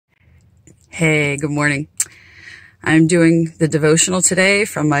Hey, good morning. I'm doing the devotional today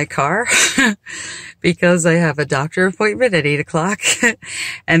from my car because I have a doctor appointment at 8 o'clock.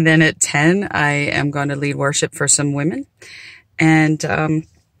 And then at 10, I am going to lead worship for some women. And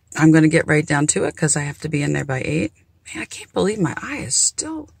I'm going to get right down to it because I have to be in there by 8. Man, I can't believe my eye is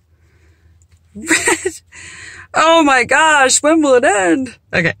still red. Oh my gosh, when will it end?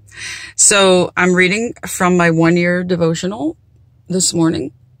 Okay, so I'm reading from my 1-year devotional this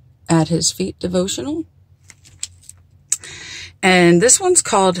morning. At His Feet devotional. And this one's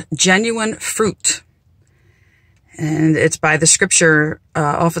called Genuine Fruit. And it's by the scripture,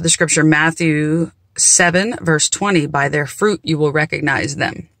 off of the scripture, Matthew 7, verse 20. By their fruit you will recognize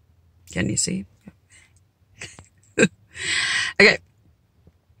them. Can you see? Okay.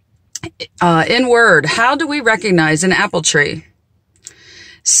 In word, how do we recognize an apple tree?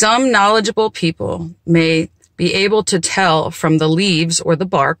 Some knowledgeable people may be able to tell from the leaves or the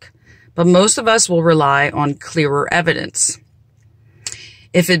bark, but most of us will rely on clearer evidence.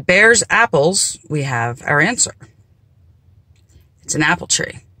 If it bears apples, we have our answer. It's an apple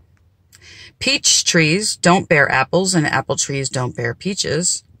tree. Peach trees don't bear apples and apple trees don't bear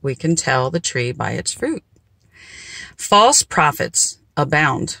peaches. We can tell the tree by its fruit. False prophets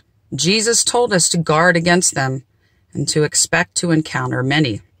abound. Jesus told us to guard against them and to expect to encounter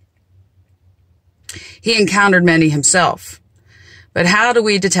many. He encountered many himself. But how do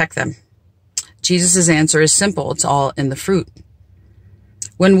we detect them? Jesus' answer is simple. It's all in the fruit.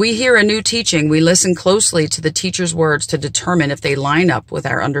 When we hear a new teaching, we listen closely to the teacher's words to determine if they line up with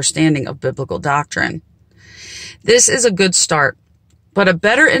our understanding of biblical doctrine. This is a good start, but a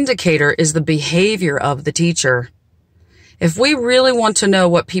better indicator is the behavior of the teacher. If we really want to know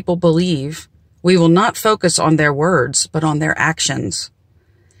what people believe, we will not focus on their words, but on their actions.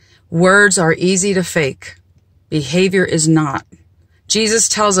 Words are easy to fake. Behavior is not. Jesus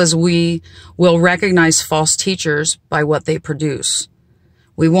tells us we will recognize false teachers by what they produce.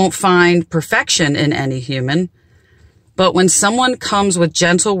 We won't find perfection in any human, but when someone comes with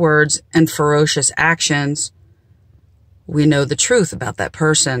gentle words and ferocious actions, we know the truth about that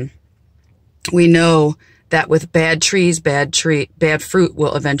person. We know that with bad trees, bad fruit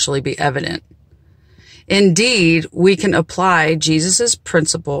will eventually be evident. Indeed, we can apply Jesus'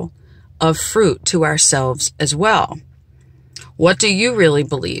 principle of fruit to ourselves as well. What do you really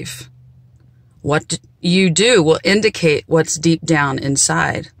believe? What you do will indicate what's deep down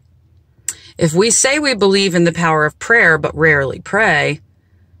inside. If we say we believe in the power of prayer but rarely pray,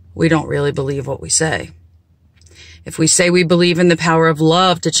 we don't really believe what we say. If we say we believe in the power of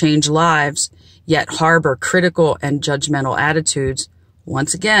love to change lives, yet harbor critical and judgmental attitudes,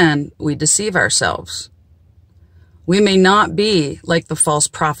 once again, we deceive ourselves. We may not be like the false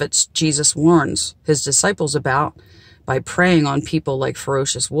prophets Jesus warns his disciples about by preying on people like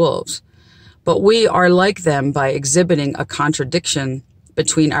ferocious wolves, but we are like them by exhibiting a contradiction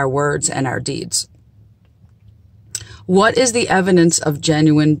between our words and our deeds. What is the evidence of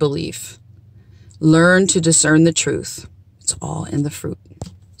genuine belief? Learn to discern the truth. It's all in the fruit.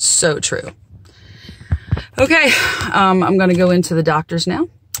 So true. Okay, I'm going to go into the doctors now,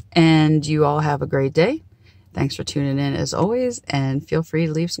 and you all have a great day. Thanks for tuning in as always, and feel free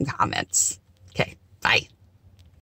to leave some comments. Okay, bye.